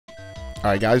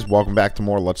Alright guys, welcome back to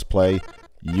more Let's Play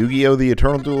Yu-Gi-Oh! The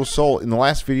Eternal Duelist Soul. In the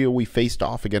last video, we faced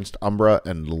off against Umbra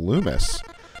and Loomis.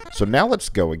 So now let's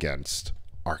go against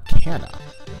Arkana.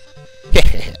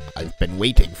 I've been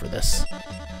waiting for this.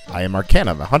 I am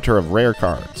Arkana, the hunter of rare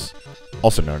cards,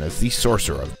 also known as the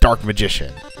sorcerer of Dark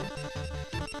Magician.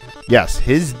 Yes,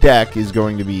 his deck is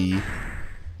going to be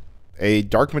a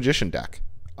Dark Magician deck.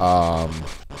 I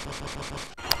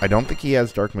don't think he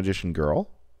has Dark Magician Girl.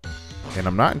 And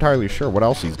I'm not entirely sure what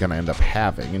else he's going to end up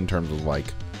having in terms of,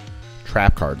 like,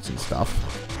 trap cards and stuff.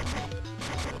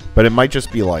 But it might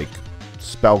just be, like,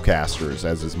 spellcasters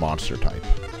as his monster type.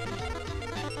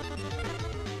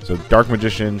 So, Dark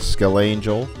Magician, Skill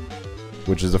Angel,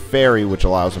 which is a fairy which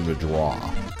allows him to draw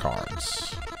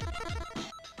cards.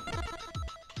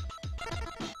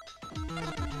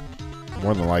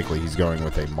 More than likely, he's going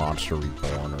with a Monster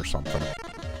Reborn or something.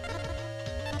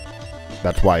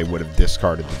 That's why he would have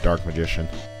discarded the Dark Magician.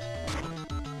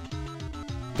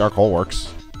 Dark Hole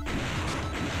works.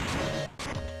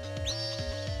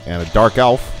 And a Dark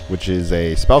Elf, which is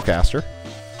a spellcaster.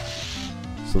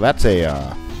 So that's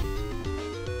a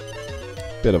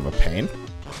bit of a pain.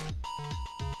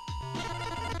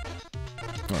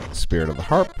 Right, Spirit of the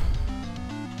Harp.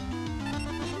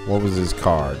 What was his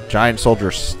card? Giant Soldier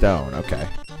Stone. Okay.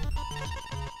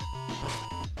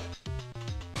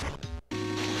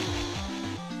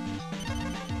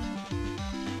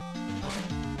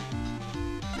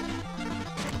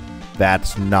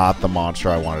 That's not the monster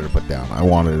I wanted to put down. I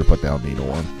wanted to put down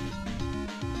Needleworm.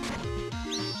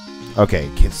 Okay,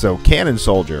 so Cannon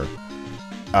Soldier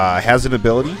has an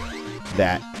ability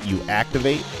that you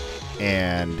activate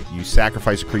and you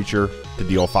sacrifice a creature to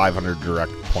deal 500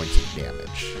 direct points of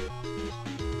damage.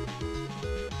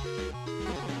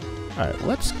 Alright,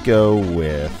 let's go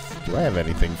with... Do I have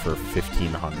anything for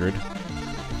 1,500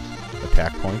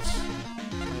 attack points?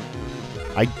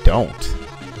 I don't.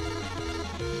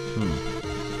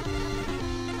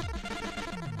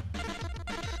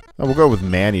 Well, we'll go with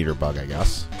Maneater Bug, I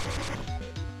guess.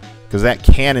 Because that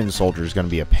Cannon Soldier is going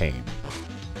to be a pain.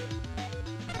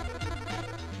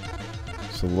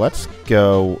 So let's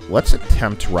go... Let's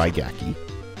attempt Raigeki.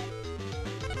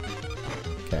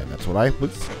 Okay, that's what I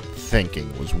was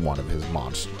thinking was one of his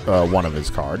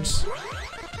cards.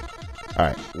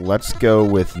 Alright, let's go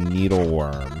with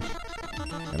Needleworm.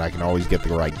 And I can always get the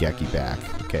Raigeki back.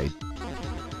 Okay.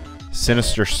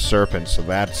 Sinister Serpent, so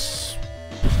that's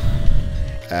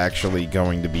actually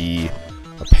going to be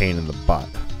a pain in the butt.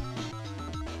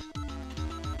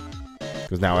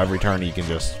 Because now every turn he can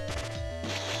just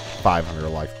 500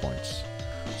 life points.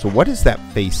 So what is that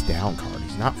face down card?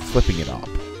 He's not flipping it up,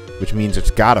 which means it's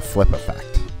got a flip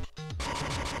effect.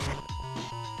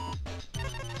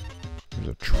 There's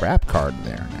a trap card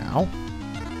there now.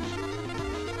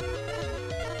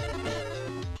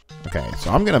 Okay,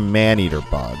 so I'm going to Maneater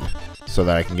Bug so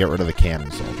that I can get rid of the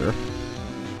Cannon Soldier.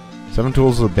 7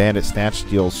 Tools of the Bandit, Snatch,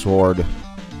 Steel, Sword,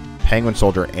 Penguin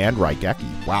Soldier, and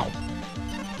Raigeki. Wow.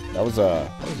 That was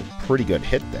a pretty good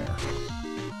hit there.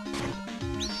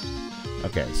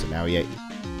 Okay, so now he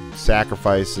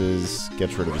sacrifices,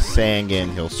 gets rid of the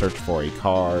Sangan, he'll search for a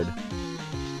card.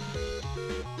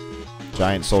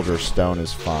 Giant Soldier Stone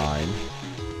is fine.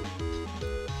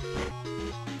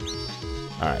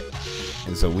 Alright.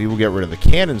 And so we will get rid of the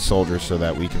Cannon Soldier so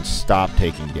that we can stop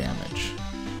taking damage.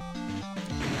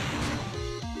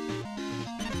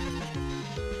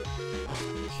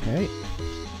 Okay.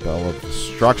 Bell of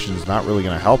Destruction is not really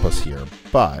going to help us here,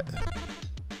 but...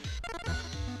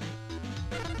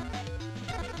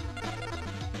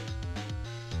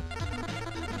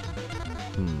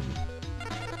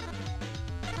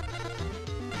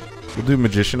 We'll do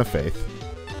Magician of Faith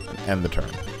and end the turn.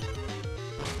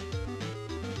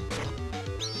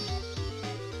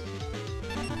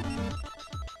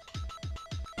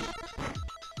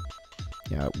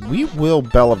 Yeah, we will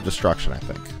Bell of Destruction, I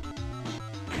think.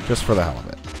 Just for the hell of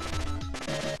it.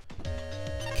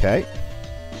 Okay.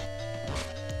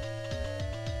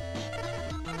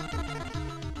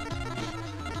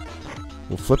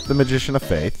 We'll flip the Magician of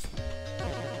Faith.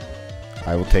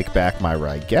 I will take back my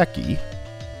Raigeki.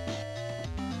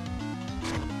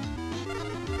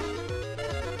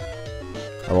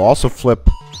 I will also flip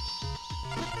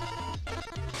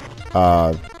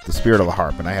the Spirit of the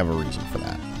Harp, and I have a reason for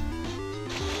that.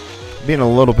 Being a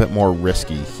little bit more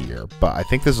risky here, but I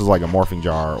think this is like a Morphing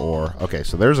Jar or... Okay,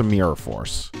 so there's a Mirror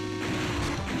Force.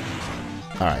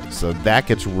 Alright, so that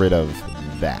gets rid of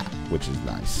that, which is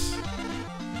nice.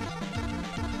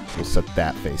 We'll set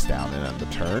that face down and end the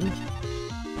turn.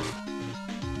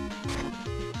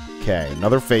 Okay,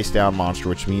 another face down monster,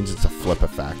 which means it's a flip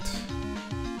effect.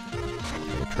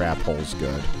 Trap hole's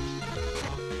good.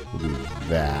 We'll do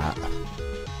that.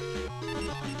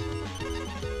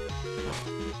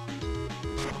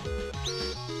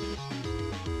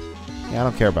 Yeah, I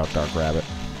don't care about Dark Rabbit.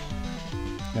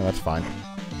 Yeah, that's fine.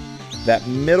 That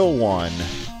middle one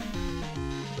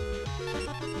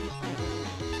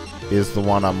is the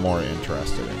one I'm more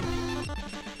interested in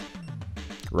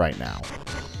right now.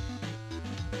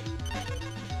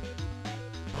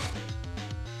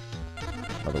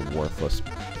 Another worthless,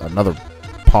 another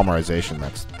polymerization,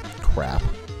 that's crap.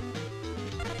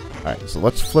 Alright, so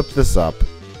let's flip this up,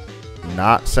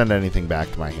 not send anything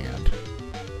back to my hand.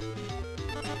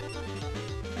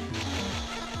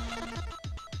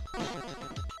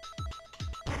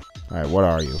 Alright, what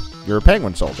are you? You're a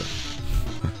penguin soldier.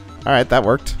 Alright, that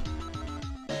worked.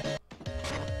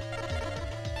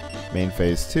 Main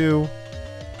phase 2.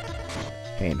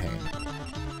 Hain.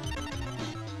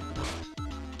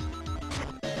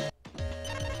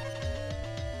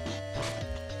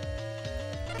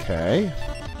 Okay.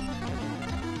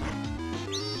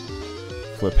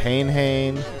 Flip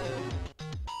Hain.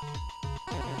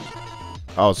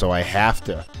 Oh, so I have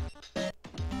to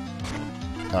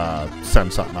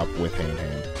send something up with Hain.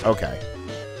 Okay.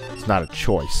 It's not a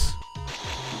choice.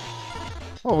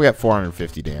 Well, we got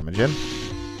 450 damage in.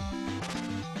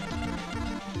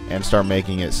 And start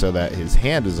making it so that his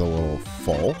hand is a little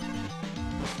full.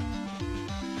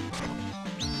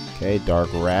 Okay, Dark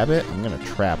Rabbit. I'm going to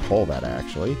trap hole that,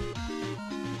 actually.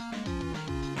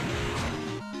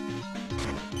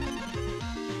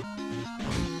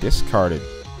 He discarded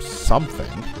something.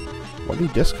 What did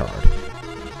he discard?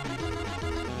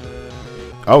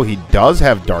 Oh, he does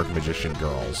have Dark Magician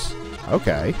Girls.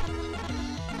 Okay.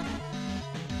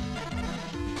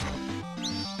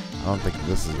 I don't think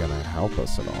this is going to help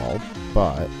us at all,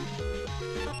 but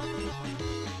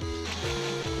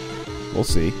we'll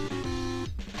see.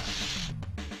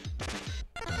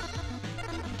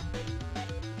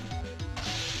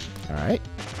 Alright.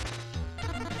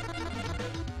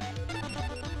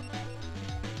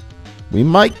 We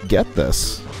might get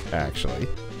this, actually.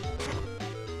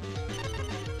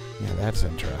 Yeah, that's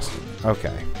interesting.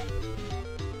 Okay.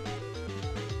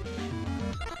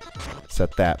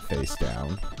 Set that face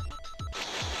down.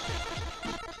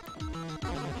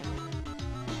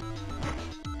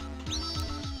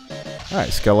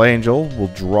 Alright, Skull Angel will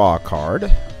draw a card.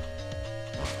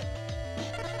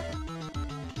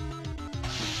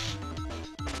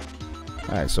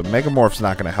 Alright, so Megamorph's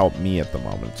not going to help me at the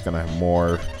moment. It's going to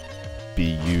more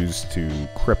be used to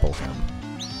cripple him.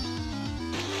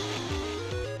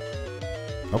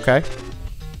 Okay.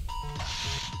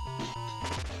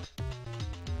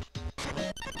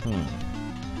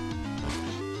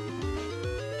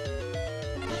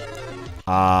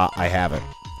 I have it.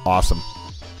 Awesome.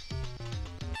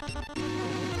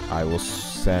 I will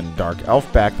send Dark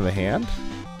Elf back to the hand.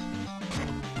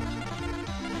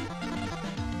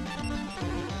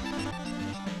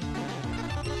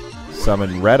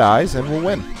 Summon Red Eyes and we'll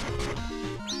win.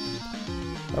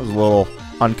 That was a little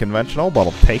unconventional, but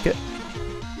I'll take it.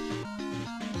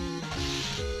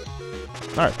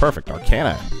 Alright, perfect.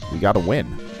 Arkana. We got a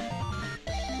win.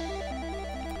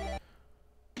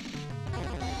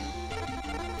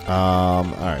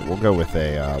 Alright, we'll go with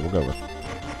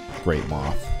Great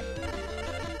Moth.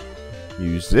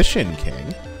 Musician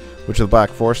King, which is the Black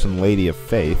Force and Lady of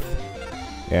Faith.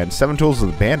 And 7 Tools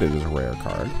of the Bandit is a rare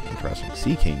card. Interesting.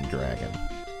 Sea King Dragon.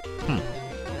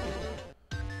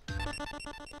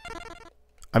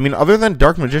 I mean, other than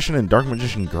Dark Magician and Dark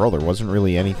Magician Girl, there wasn't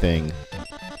really anything...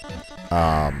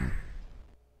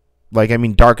 like, I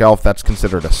mean, Dark Elf, that's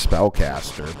considered a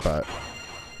spellcaster, but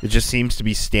it just seems to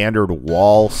be standard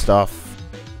wall stuff.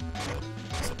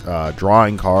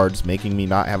 Drawing cards, making me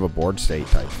not have a board state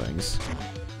type things.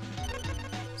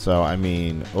 So, I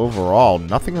mean, overall,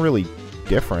 nothing really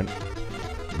different.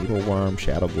 Needleworm,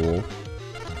 Shadow Ghoul.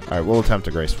 Alright, we'll attempt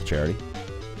a Graceful Charity.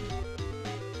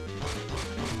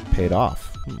 Paid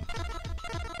off.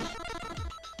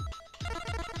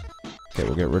 Okay,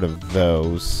 we'll get rid of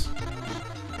those.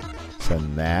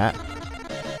 Send that.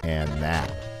 And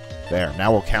that. There.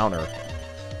 Now we'll counter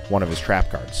one of his trap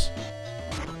cards.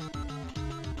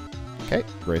 Okay,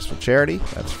 Graceful Charity.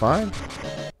 That's fine.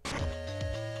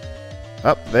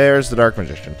 Up, there's the Dark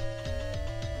Magician.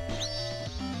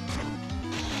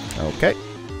 Okay.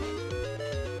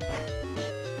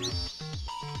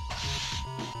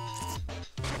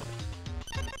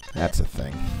 That's a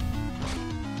thing.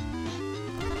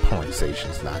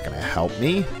 Polarization's not going to help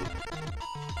me.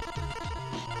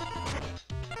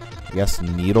 I guess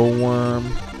Needleworm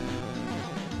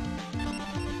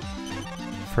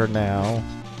for now.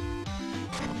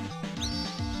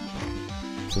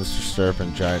 Mr.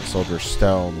 Serpent, Giant Soldier,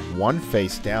 Stone, one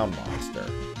face down monster.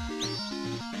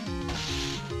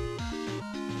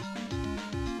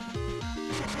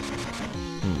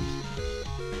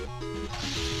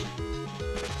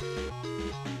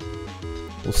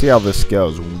 We'll see how this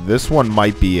goes. This one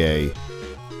might be a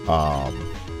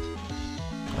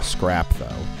scrap, though.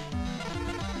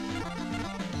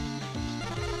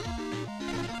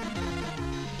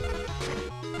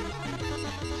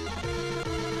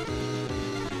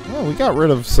 Well, we got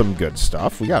rid of some good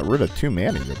stuff. We got rid of 2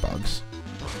 man-eater bugs.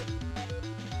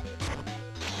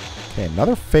 Okay,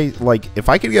 another face. Like, if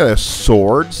I could get a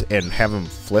swords and have him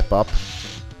flip up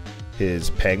his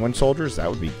penguin soldiers, that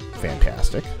would be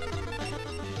fantastic.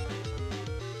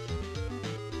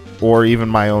 Or even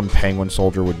my own penguin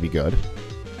soldier would be good.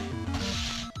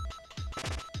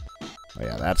 Oh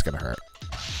yeah, that's gonna hurt.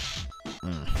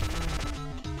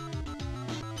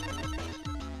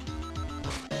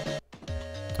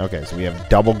 Okay, so we have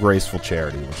double Graceful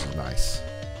Charity, which is nice.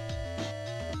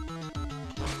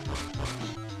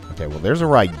 Okay, well there's a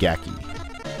Raigeki.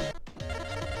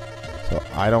 So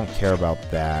I don't care about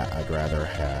that. I'd rather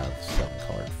have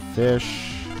 7-colored fish.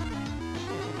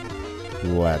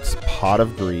 Let's Pot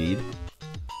of Greed.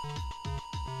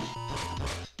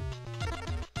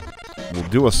 We'll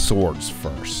do a swords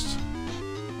first.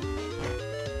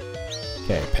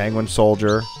 Okay, Penguin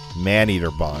Soldier, Man-Eater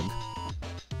Bug.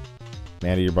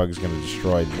 Man-Eater Bug is going to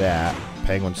destroy that.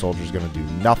 Penguin Soldier is going to do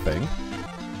nothing.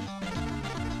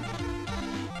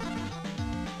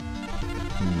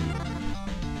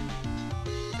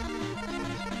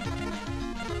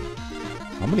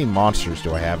 How many monsters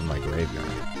do I have in my graveyard?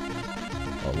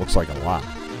 Oh, it looks like a lot.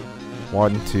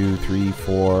 1, 2, 3,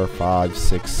 4, 5,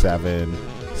 6, 7.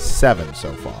 7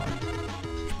 so far.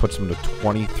 Which puts them to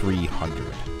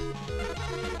 2,300.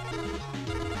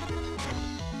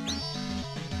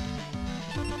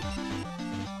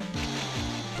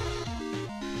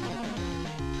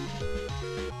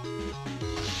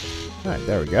 Alright,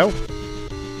 there we go.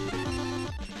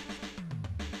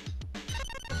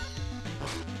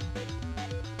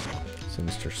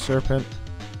 Sinister Serpent.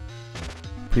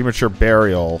 Premature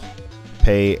Burial.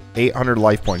 Pay 800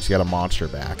 life points to get a monster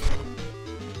back.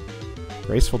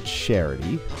 Graceful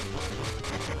Charity.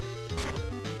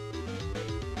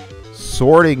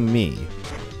 Sorting Me.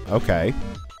 Okay.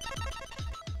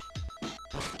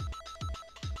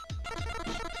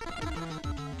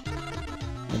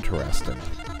 Interesting.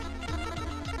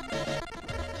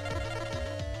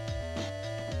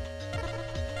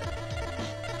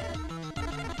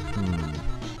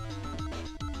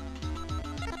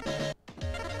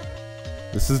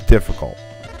 This is difficult.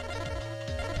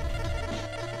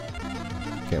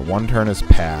 Okay, 1 turn has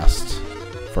passed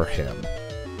for him.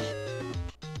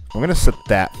 I'm going to set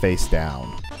that face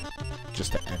down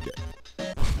just to end it.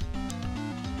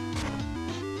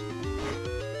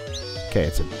 Okay,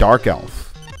 it's a Dark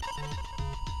Elf.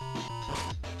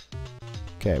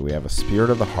 Okay, we have a Spirit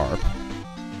of the Harp.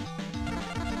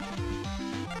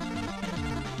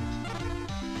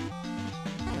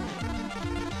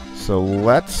 So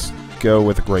let's go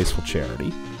with a Graceful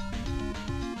Charity.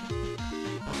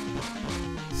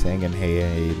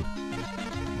 Sangenhaid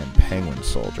and Penguin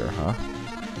Soldier, huh?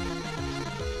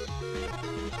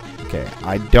 Okay,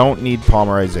 I don't need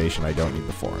Polymerization. I don't need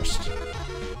the Forest.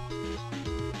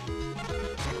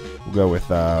 We'll go with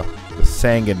the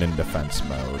Sangan in defense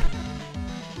mode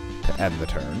to end the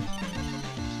turn.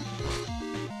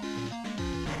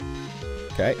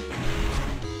 Okay.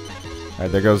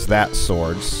 Alright, there goes that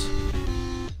Swords.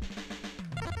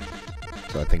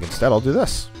 So I think instead I'll do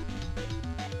this.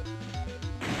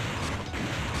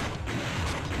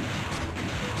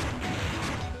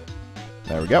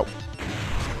 There we go.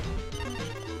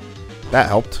 That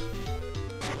helped.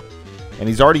 And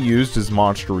he's already used his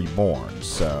Monster Reborn,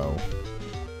 so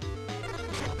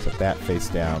set that face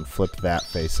down, flip that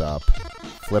face up,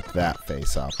 flip that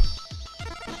face up.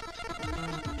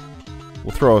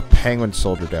 We'll throw a Penguin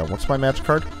Soldier down. What's my match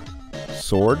card?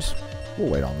 Swords?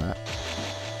 We'll wait on that.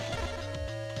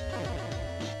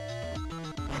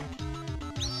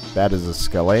 That is a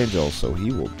Skull Angel, so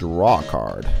he will draw a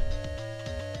card.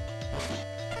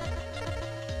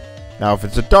 Now, if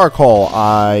it's a Dark Hole,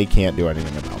 I can't do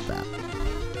anything about that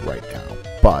right now.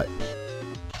 But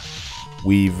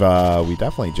we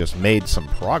definitely just made some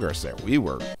progress there. We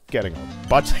were getting our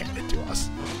butts handed to us.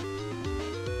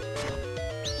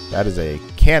 That is a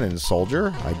Cannon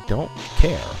Soldier. I don't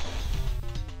care.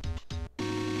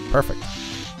 Perfect.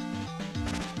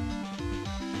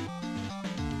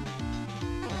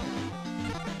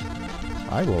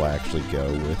 I will actually go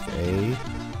with a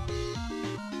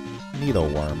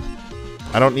Needleworm.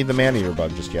 I don't need the Man-Eater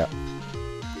bug just yet.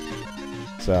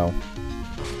 So.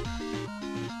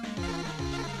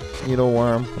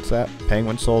 Needleworm. What's that?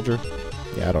 Penguin Soldier.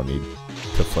 Yeah, I don't need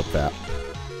to flip that.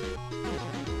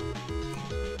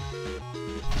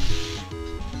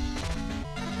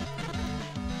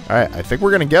 Alright, I think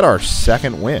we're going to get our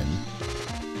second win.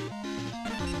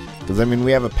 Because, I mean,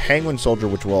 we have a Penguin Soldier,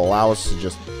 which will allow us to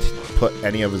just put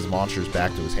any of his monsters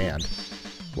back to his hand.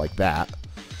 Like that.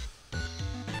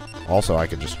 Also, I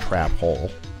could just trap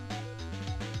Hole.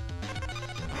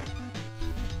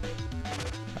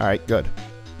 Alright, good.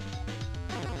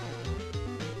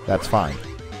 That's fine.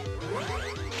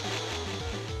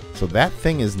 So that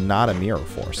thing is not a Mirror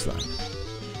Force, then.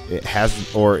 It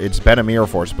has, or it's been a Mirror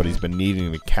Force, but he's been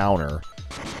needing to counter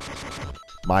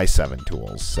my 7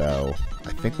 tools, so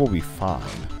I think we'll be fine.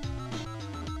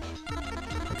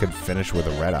 I could finish with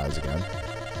a Red Eyes again.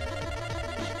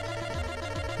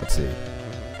 Let's see.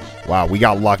 Wow, we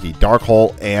got lucky. Dark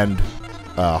Hole and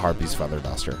Harpy's Feather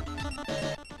Duster.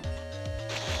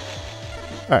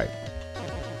 Alright.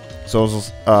 So,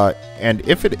 and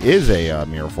if it is a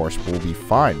Mirror Force, we'll be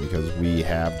fine because we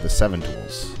have the 7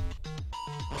 tools.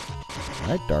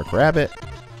 Alright, Dark Rabbit.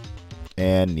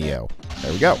 And Neo.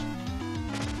 There we go.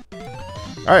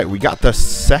 Alright, we got the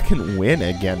second win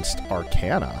against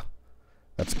Arkana.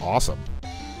 That's awesome.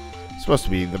 It's supposed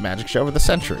to be the magic show of the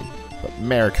century. But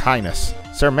Merrick Highness.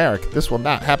 Sir Merrick, this will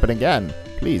not happen again.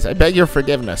 Please, I beg your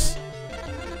forgiveness.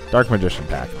 Dark Magician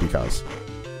pack, because.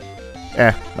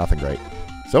 Nothing great.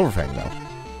 Silverfang, though.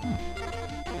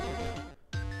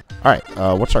 Alright,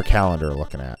 what's our calendar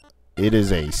looking at? It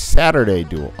is a Saturday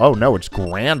duel. Oh, no, it's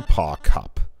Grandpa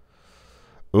Cup.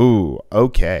 Ooh,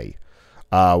 okay.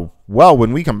 Well,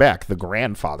 when we come back, the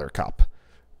Grandfather Cup.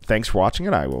 Thanks for watching,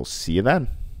 and I will see you then.